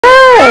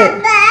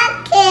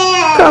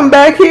come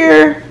back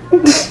here.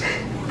 This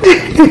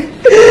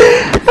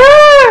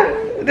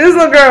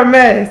little girl a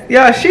mess.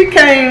 Y'all, she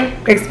came,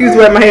 excuse the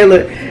way my hair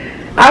look.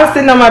 I was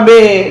sitting on my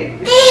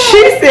bed.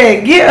 She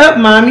said, get up,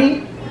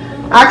 mommy.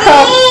 I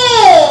come.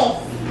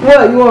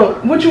 What you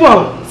want? What you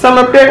want?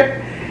 Something up there?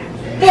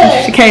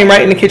 She came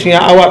right in the kitchen.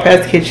 Y'all, I walked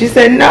past the kitchen. She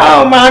said,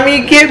 no,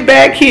 mommy, get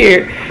back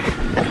here.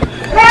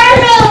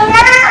 Mommy, no.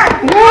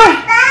 What?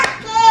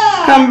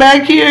 Come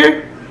back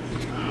here.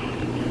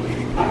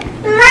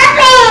 Mommy, no.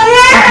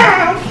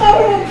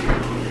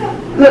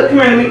 Look, come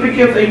here. Let me pick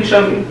you up so you can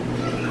show me.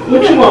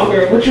 What you want,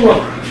 girl? What you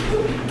want?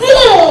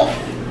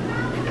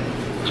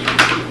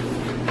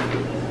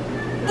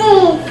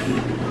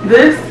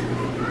 This?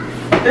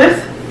 This?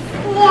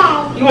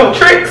 Yeah. You want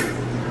tricks?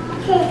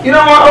 You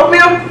don't want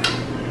oatmeal?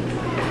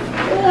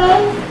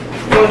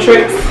 You want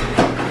tricks?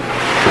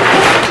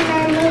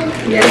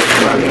 Yes,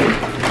 mommy.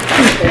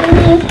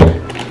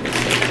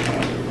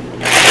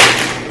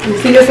 You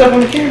see yourself on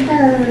the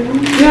camera? You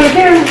on the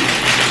camera?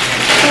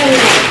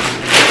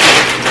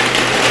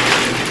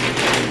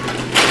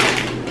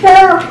 So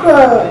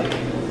good.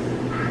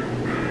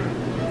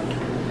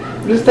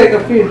 Just take a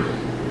few.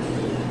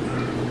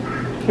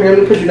 Here, let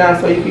me put you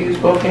down so you can use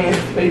both hands.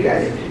 So you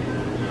got it.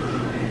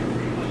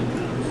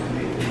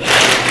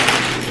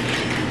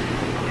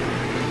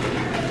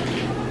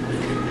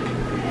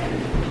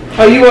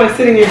 Oh, you want to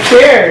sit in your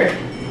chair?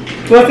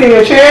 You want to sit in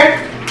your chair?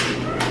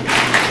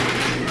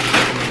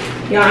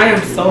 Yeah, I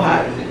am so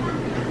hot.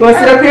 You want to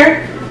sit up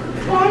here?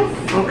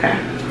 Okay.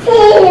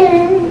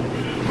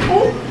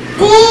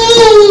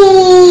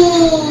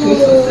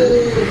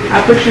 I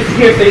put you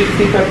here so you can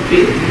see Peppa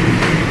Pig.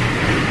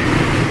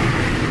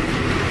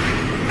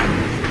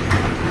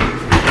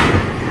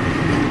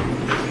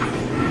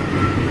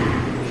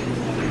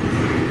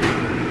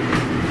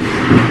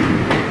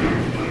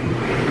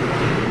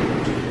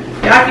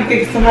 I keep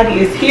thinking somebody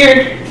is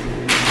here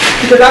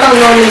because I don't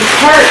normally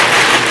park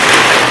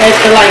at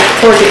the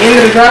toward the end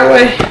of the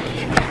driveway.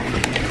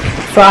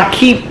 So I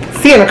keep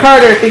seeing a car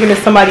there thinking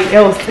it's somebody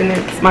else and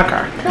it's my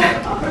car.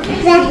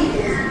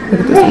 Look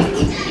at this one.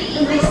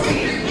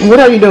 What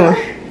are you doing?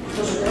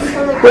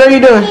 What are you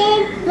doing?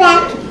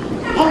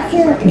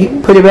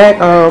 You put it back?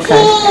 Oh,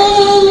 okay.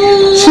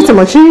 She's talking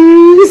about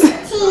cheese.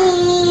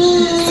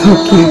 So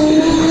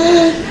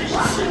cute.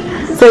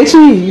 Say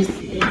cheese.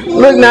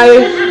 Look,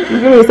 Naya. You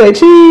give me say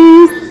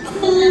cheese.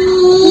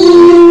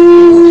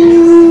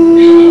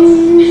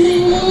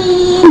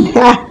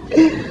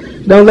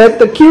 Don't let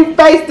the cute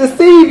face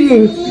deceive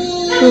you.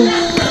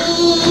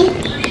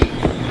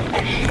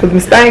 Because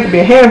Miss Stein could be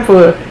a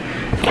handful.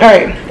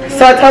 Alright,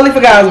 so I totally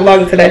forgot I was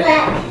vlogging today.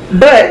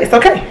 But it's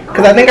okay.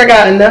 Because I think I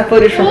got enough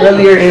footage from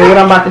earlier and what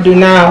I'm about to do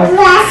now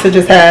to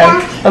just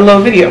have a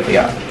little video for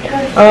y'all.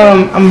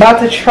 I'm about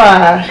to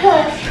try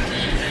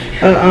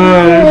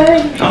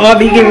all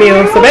vegan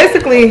meal. So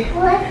basically,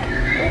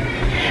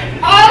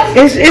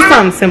 it's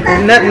something simple,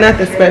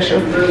 nothing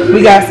special.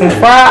 We got some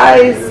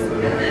fries,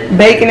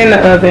 bacon in the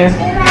oven.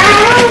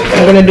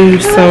 I'm gonna do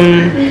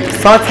some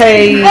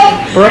sauteed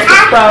Brussels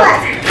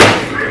sprouts,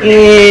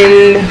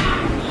 and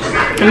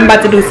I'm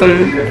about to do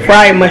some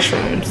fried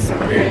mushrooms.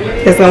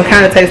 It's gonna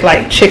kind of taste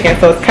like chicken,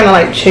 so it's kind of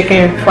like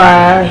chicken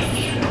fries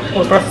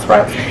or Brussels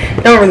sprouts.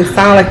 They don't really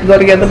sound like they go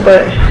together,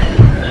 but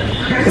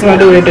it's gonna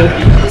do what it do.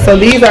 So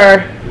these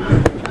are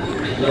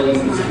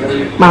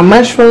my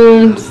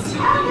mushrooms.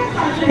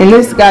 And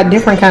this got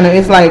different kind of,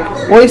 it's like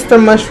oyster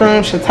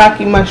mushrooms,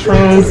 shiitake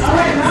mushrooms.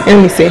 And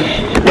let me see,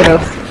 what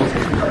else?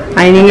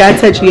 I ain't even got to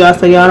touch y'all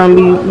so y'all don't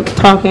be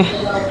talking.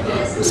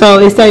 So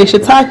it says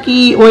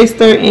shiitake,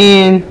 oyster,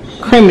 and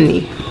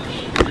cremini.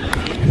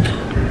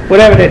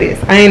 Whatever that is.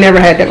 I ain't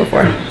never had that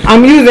before.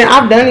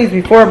 I've done these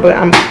before, but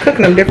I'm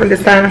cooking them different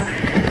this time.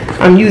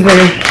 I'm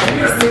using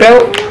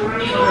spelt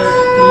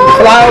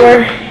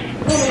flour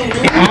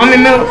and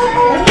almond milk.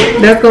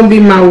 That's going to be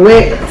my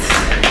wet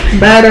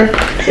batter.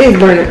 It's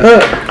burning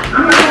up.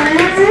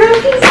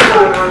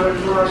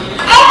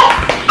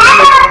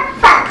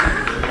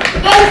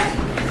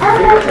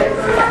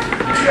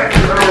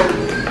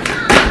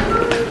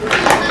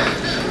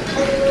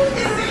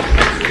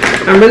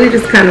 I'm really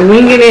just kind of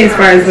winging it as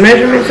far as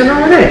measurements and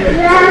all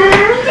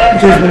that.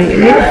 Just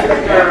winging it.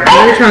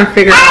 I'm really trying to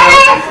figure out.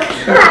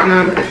 Now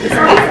I'm gonna put this on.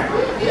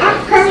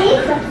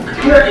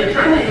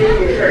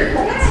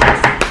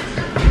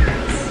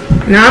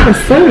 Now I'm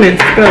assuming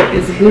spelt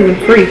is gluten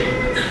free.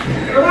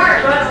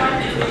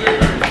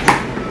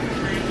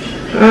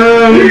 I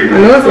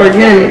know it's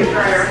organic.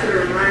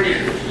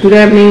 Does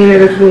that mean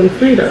that it's gluten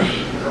free though?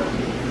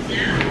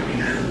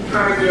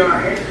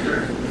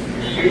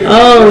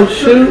 Oh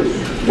shoot,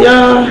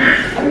 y'all.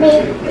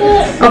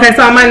 Okay,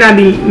 so I might not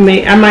be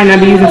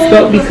using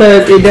spelt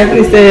because it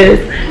definitely says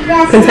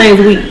contains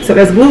wheat, so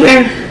that's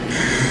gluten. I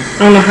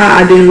don't know how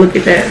I didn't look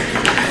at that,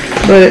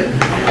 but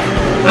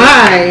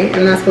I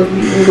am not supposed to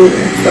be eating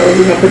gluten, so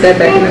we're gonna put that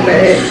back in the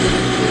bag.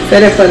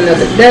 Set it for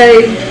another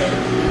day.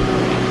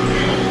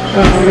 Oh,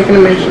 I'm making a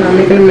mess. I'm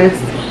making a mess.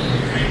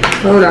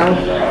 Hold on.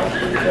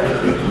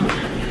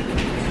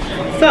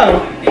 So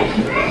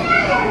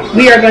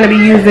we are going to be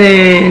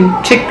using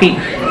chickpea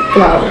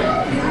flour.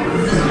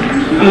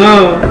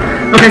 Oh,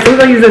 okay, so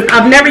we're going to use this.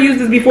 I've never used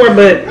this before,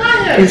 but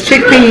it's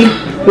chickpea,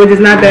 which is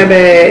not that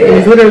bad. And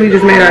it's literally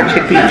just made out of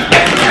chickpeas.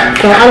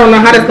 So I don't know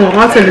how that's going to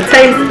alter the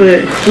taste,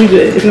 but we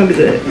good. It's going to be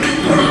good.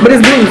 But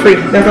it's gluten free.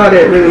 That's all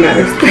that really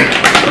matters.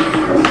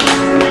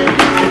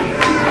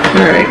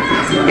 Alright.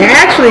 And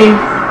actually,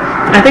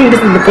 I think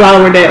this is the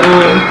flour that,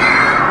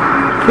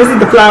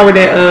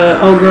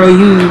 old girl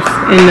used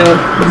in the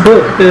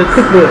book, the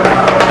cookbook.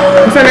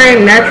 What's her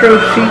name? Natural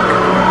Chic.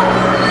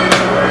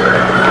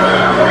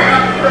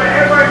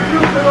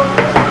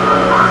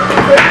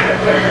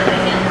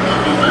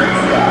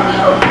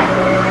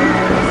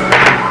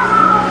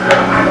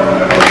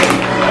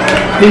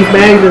 These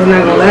bags is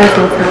not gonna last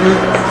no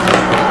time.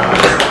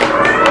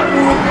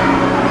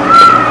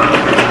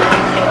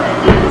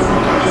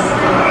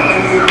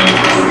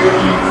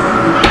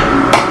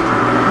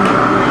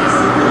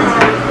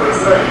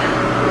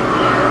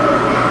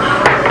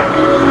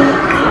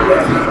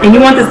 And you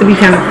want this to be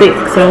kind of thick,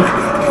 so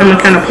I'm gonna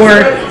kind of pour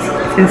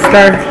and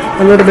stir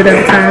a little bit at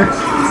a time.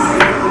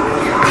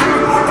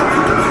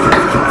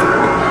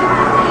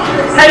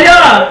 Hey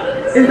y'all,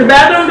 is the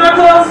bathroom door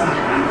closed?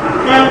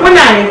 What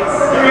night?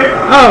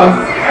 Oh,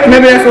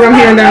 maybe that's what I'm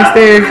hearing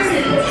downstairs.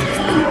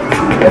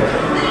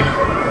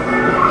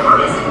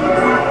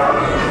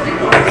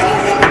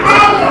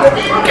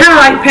 Kind of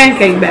like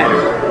pancake batter.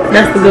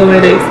 That's the good way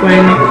to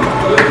explain it.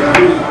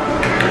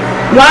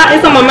 While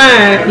it's on my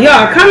mind,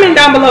 y'all comment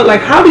down below,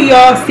 like, how do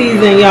y'all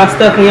season y'all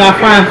stuff when y'all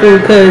frying food?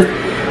 Because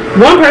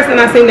one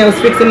person I seen that was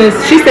fixing this,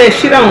 she said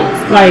she don't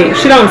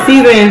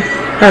season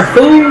her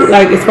food,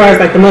 like as far as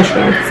like the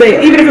mushroom.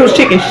 Say even if it was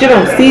chicken, she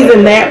don't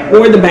season that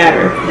or the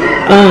batter.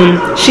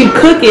 She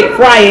cook it,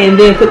 fry it, and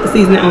then put the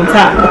seasoning on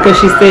top because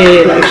she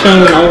said like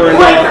showing over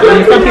and over.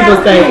 And some people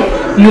say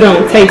you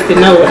don't taste it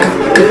nowhere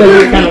because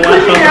you kind of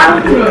wash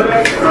off.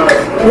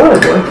 Oh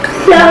boy.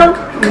 So,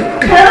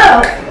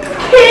 hello.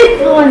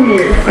 Kids on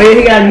this. Oh yeah,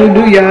 he got a new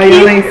do, y'all.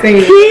 Y'all ain't seen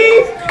it.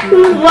 Kids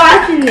who's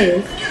watching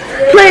this,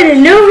 play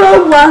the new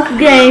Roblox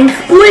game,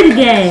 Squid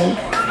Game,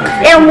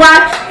 and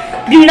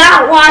do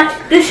not watch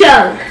the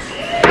show.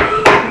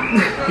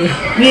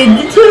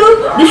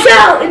 The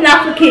show is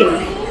not for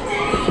kids.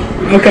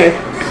 Okay.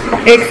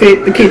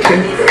 Exit the kitchen.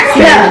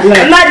 Yeah,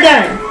 I'm not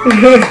done.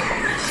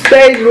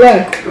 Stage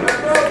left.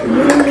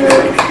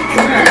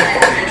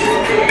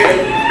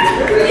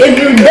 If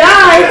you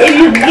die, if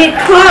you get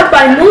caught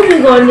by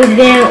moving on this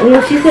damn,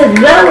 when she says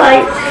red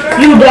light,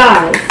 you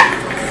die.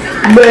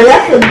 But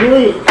that's a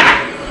glitch.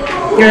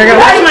 Here I gotta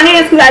wash my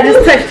hands because I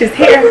just touched his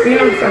hair. You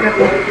know, so I got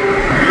to.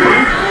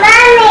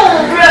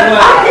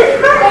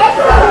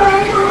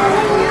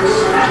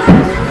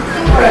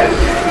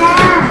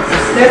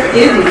 That's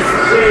easy.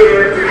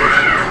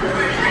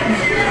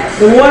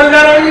 The water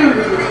got on you.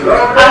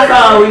 I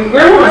saw you.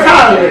 Where was my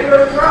toilet?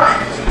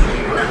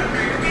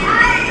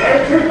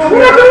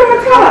 What I do with my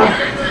towel?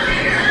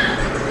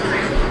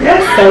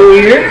 That's so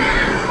weird.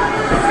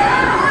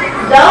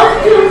 Those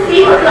two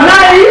people. No,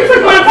 you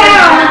took my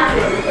towel.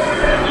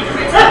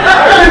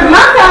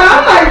 My towel.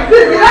 I'm like,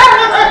 this is that.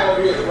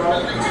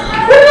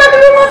 What did I do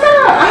with my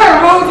towel? I had a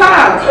whole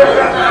towel.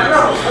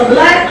 A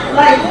black,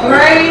 like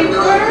gray.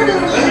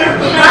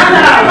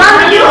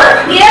 Mama, you were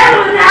scared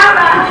when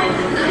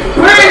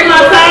Where is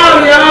my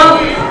towel,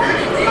 y'all?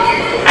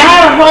 I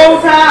had a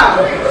whole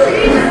towel.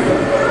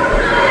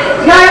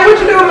 Nah, what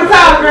you doing with my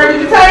towel, girl?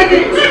 Did you take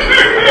it?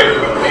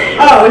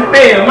 Oh, it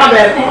fell. My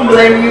bad. I'm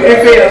blaming you.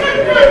 It fell.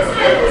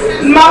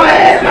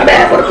 My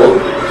bad for the food.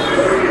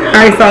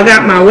 Alright, so I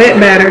got my wet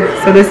batter.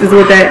 So this is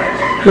what that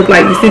look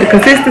like. You see the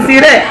consistency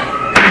of that?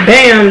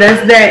 Bam,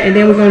 that's that. And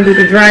then we're going to do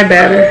the dry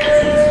batter.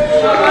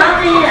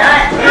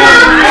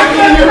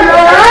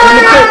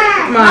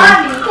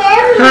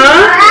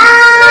 Huh?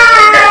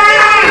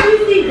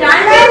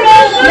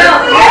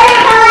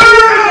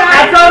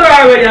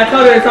 I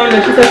told her it's on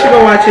there. She said she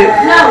gonna watch it.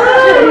 No,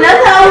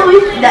 that's how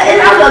we see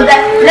Diamond.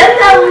 That's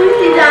how we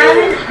see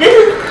Diamond. This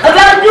is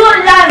about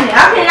doing Diamond.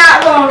 I cannot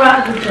go on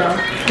Rocket Show.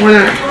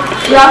 Why not?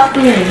 Lost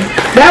screen.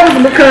 That was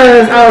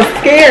because I was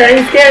scared. I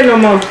ain't scared no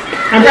more.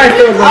 I'm probably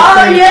still going.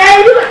 Oh yeah,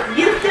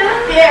 you still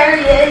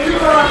scared? Yeah, you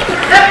are.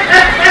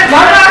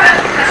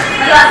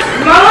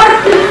 Mama's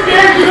too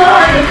scared to go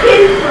on the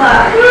kids'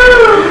 slide.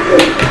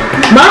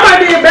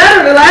 Mama did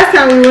better the last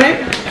time we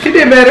went. She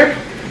did better.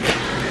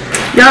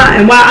 Y'all,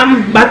 and while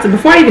I'm about to,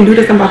 before I even do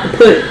this, I'm about to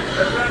put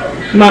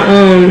my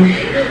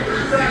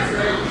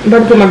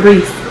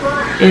grease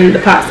in the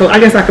pot. So I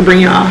guess I could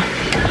bring y'all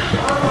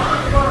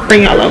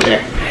over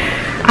there.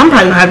 I'm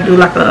probably gonna have to do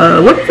like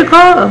a what's it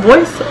called, a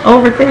voice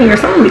over thing or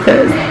something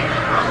because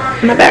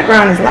my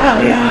background is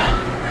loud, y'all.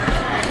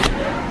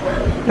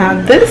 Now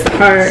this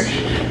part,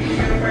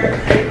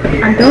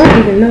 I don't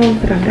even know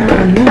that I got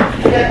enough.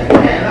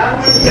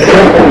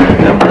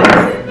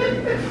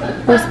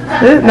 What's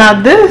this?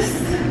 Now this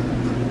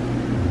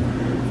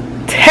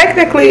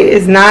technically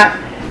is not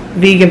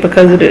vegan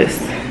because of this,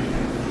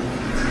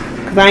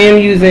 because I am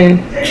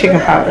using chicken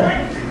powder,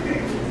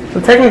 so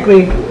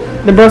technically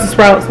the Brussels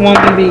sprouts won't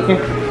be vegan.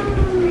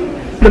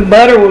 The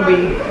butter will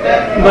be,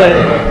 but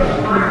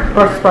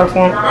Brussels sprouts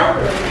won't.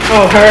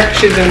 Oh, her?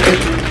 She's in the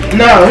kitchen.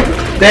 No,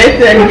 they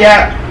said he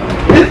got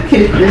this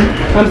kitchen.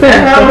 I'm saying,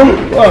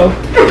 whoa.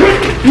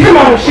 You come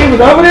on when she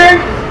was over there?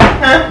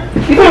 Huh?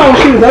 You come on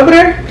when she was over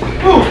there?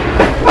 Who?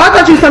 I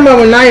thought you were talking about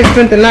when Nia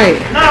spent the night.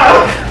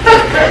 No.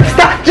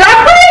 Stop,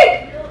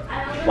 Joffrey!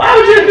 Why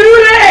would you do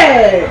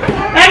that?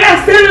 I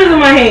got scissors in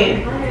my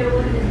hand.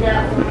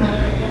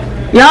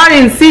 Y'all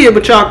didn't see it,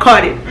 but y'all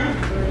caught it.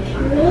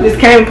 Just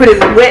came and put his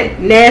wet,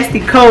 nasty,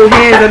 cold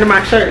hands under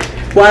my shirt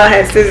while I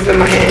had scissors in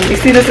my hand. You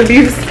see this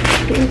abuse?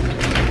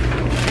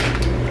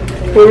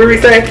 What would we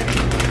say?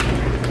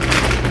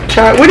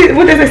 Child, what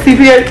does it say,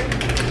 CPS?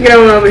 Get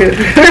on over here.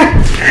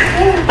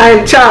 I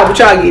am child, but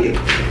y'all get it.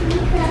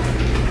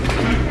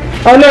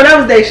 Oh no, that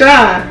was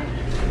Deshaun.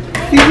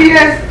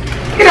 CPS,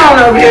 get on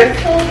over here.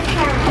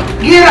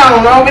 Get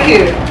on over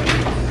here.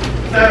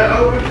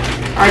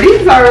 Are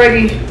these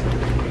already?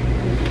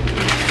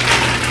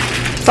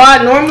 So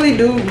I normally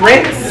do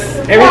rinse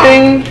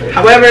everything.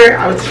 However,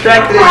 I was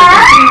distracted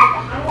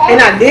and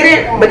I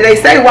didn't. But they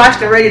say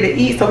washed and ready to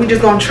eat, so we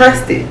just gonna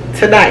trust it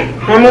tonight.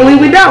 Normally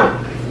we don't,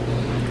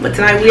 but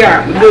tonight we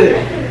are. We good.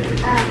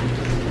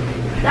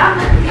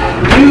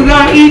 You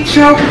gonna eat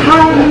your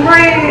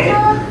cornbread?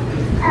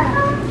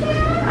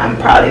 I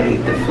probably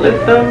need to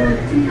flip them.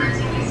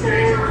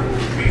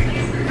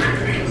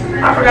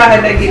 I forgot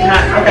how they get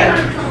hot. Okay.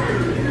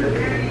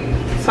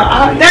 So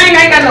dang, I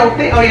ain't got no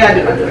thing. Oh yeah, I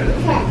do.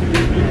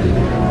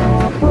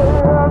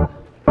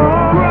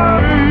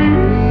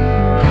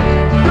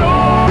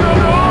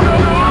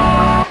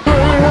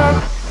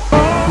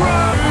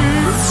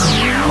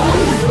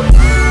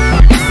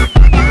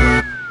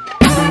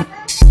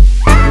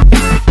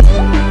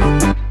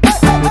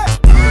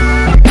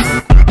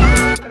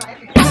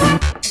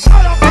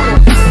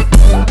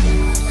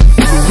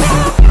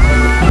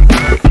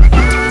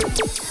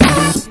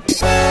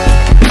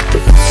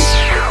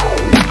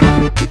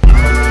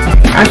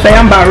 I say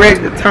I'm about ready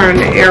to turn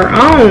the air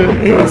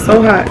on. It is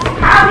so hot.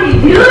 How do you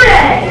do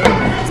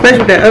that? Especially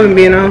with that oven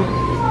being on.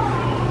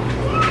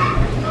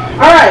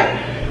 Alright.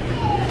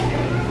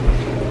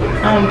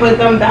 I'm gonna put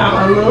them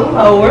down a little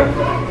lower.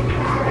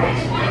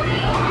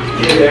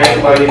 Is there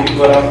anybody you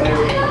put out there?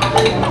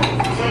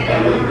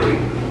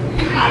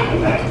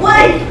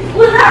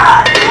 What's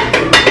hot?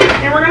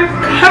 And we're gonna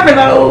cover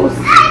those.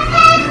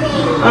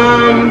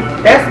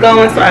 That's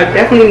going, so I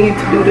definitely need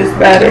to do this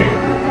better.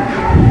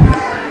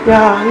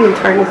 Y'all, I need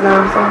to turn this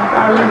down, so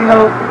I really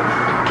hope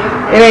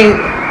it ain't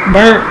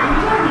burnt.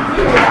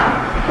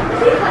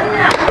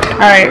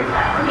 Alright.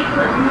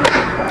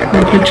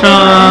 Put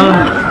y'all.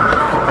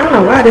 I don't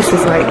know why this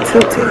is like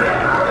tilted.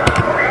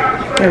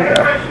 There we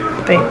go.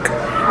 I think.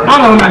 I don't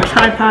know where my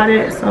tripod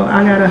is, so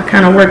I gotta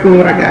kind of work with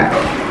what I got.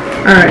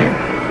 Alright.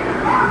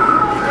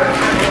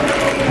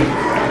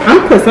 I'm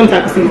gonna put some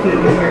type of seasoning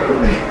in here.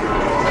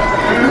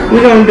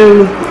 We're gonna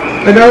do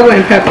adobo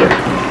and pepper.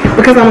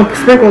 Because I'm gonna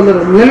sprinkle a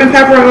little lemon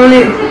pepper on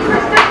it.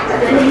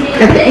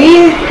 At the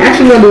end,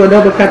 actually I'm gonna do a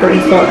double pepper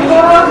and salt.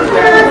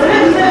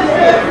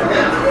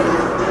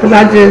 Cause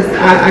I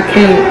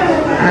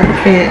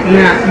can't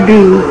not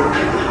do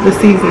the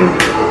seasoning.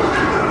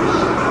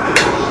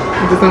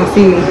 You just don't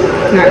see me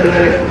not doing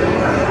it.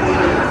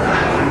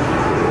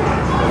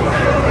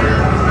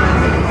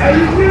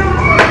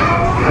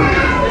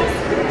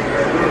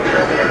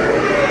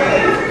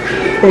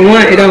 For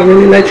one, it don't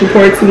really let you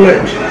pour too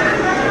much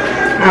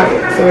out,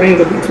 so it ain't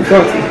gonna be too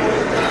salty.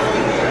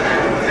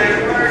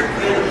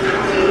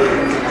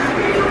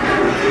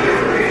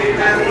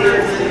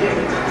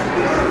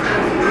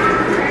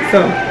 So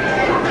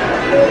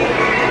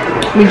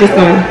we just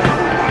gonna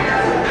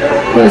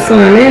put some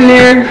in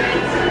there.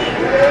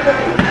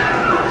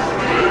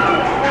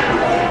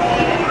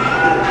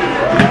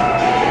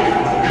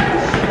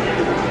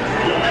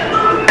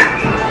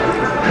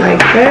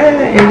 Like that,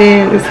 and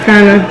then it's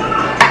kind of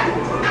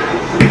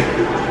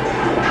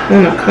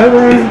gonna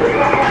cover them.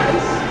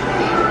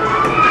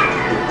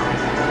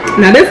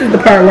 Now this is the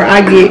part where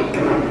I get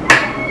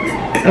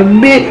a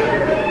bit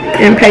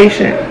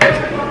impatient.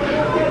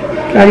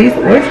 Now these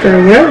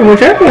oysters,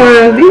 whichever one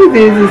of these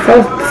is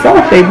so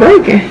soft they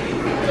breaking.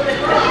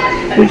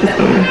 We're just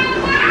gonna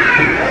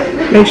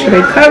make sure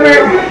they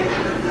covered.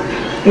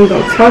 We're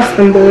gonna toss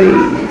them boys.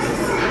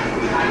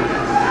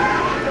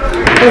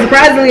 Well,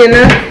 surprisingly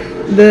enough,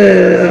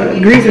 the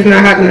grease is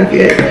not hot enough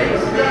yet.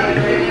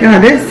 Now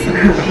this,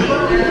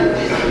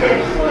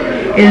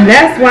 and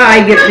that's why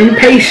I get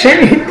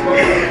impatient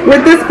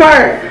with this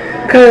part,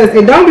 because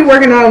it don't be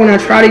working out when I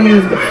try to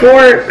use the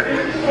fork,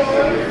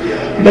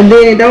 but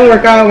then it don't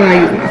work out when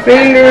I use my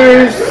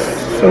fingers,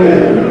 so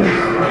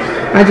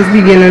I just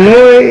be getting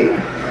annoyed.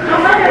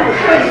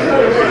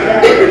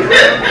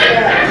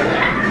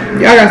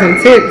 Y'all got some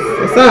tips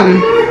or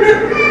something,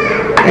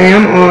 and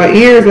I'm all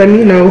ears. Let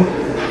me know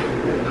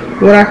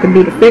what I can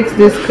do to fix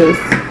this, because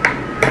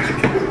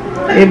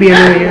it'd be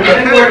annoying.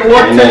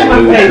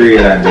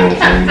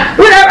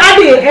 Whatever, I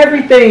did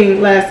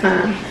everything last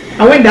time.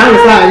 I went down the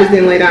slide, I just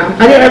didn't lay down.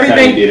 I did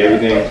everything. You did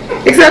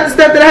everything? Except the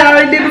stuff that I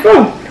already did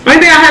before. Only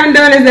thing I haven't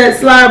done is that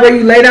slide where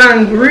you lay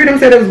down. Read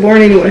said it was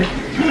boring anyway.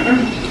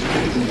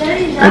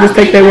 I just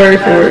take their word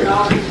for it.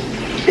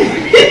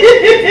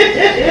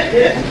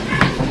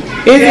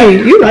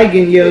 Izzy, you like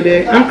getting yelled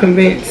at. I'm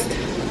convinced.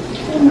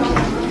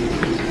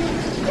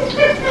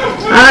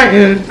 I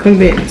am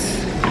convinced.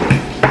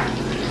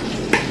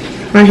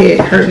 My head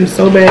hurting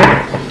so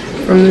bad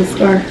from this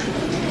scar.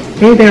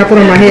 Anything I put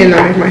on my head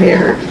now makes my head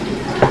hurt.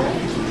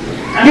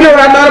 You know what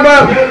I thought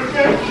about?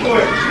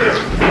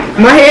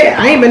 My head,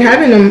 I ain't been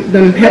having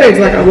them headaches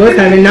like I was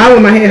having. Now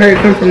when my head hurt,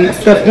 it comes from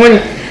stuff on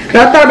it. But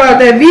I thought about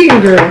that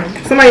vegan girl.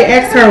 Somebody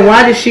asked her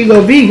why did she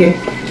go vegan.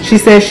 She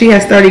said she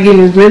has started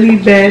getting really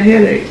bad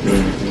headaches.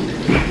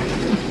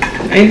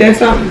 Ain't that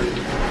something?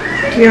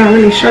 Yeah,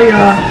 let me show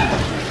y'all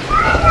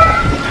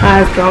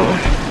how it's going.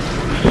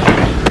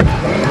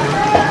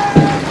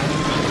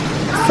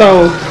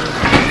 So,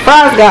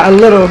 fries got a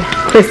little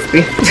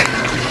crispy.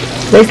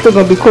 They still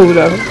gonna be cool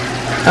though.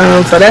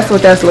 So that's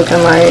what that's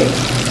looking like.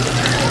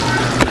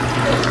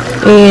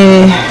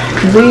 And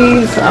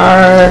these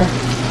are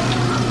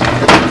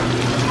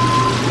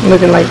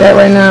looking like that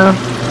right now.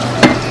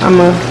 I'm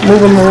gonna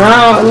move them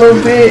around a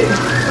little bit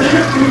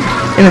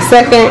in a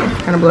second.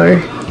 Kind of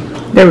blurry.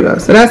 There we go.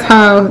 So that's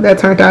how that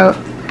turned out.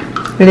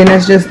 And then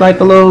that's just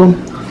like a little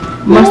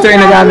mustard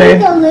and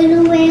agave. A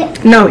little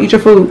bit. No, eat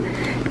your food.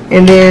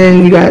 And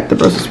then you got the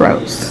Brussels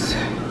sprouts.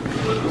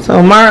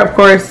 So Mara, of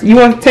course, you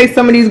want to taste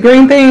some of these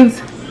green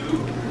things?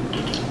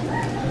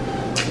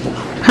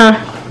 Huh?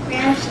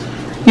 Yes.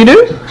 You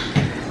do?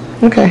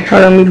 Okay,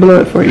 hold on, let me blow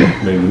it for you.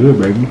 They good,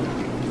 baby.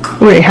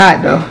 Really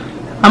hot though.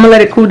 I'm gonna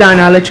let it cool down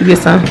and I'll let you get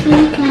some.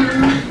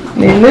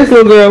 Okay. And this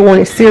little girl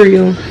wanted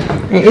cereal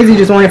and Izzy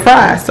just wanted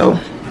fries, so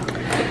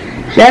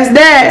that's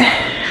that.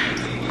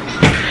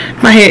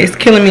 My head is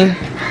killing me.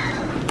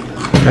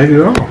 Take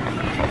it off.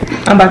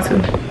 I'm about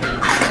to.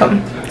 So,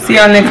 see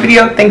y'all next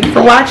video. Thank you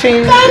for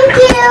watching. Thank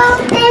you.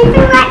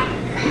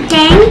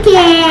 Thank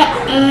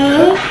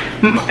you.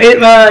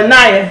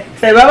 Naya,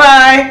 say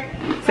bye-bye.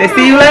 Say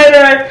see you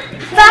later.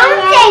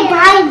 Don't say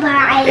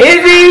bye-bye.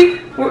 Izzy,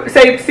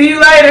 say see you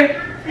later.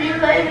 See you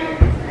later.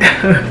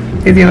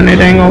 Izzy on that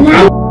dang old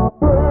phone.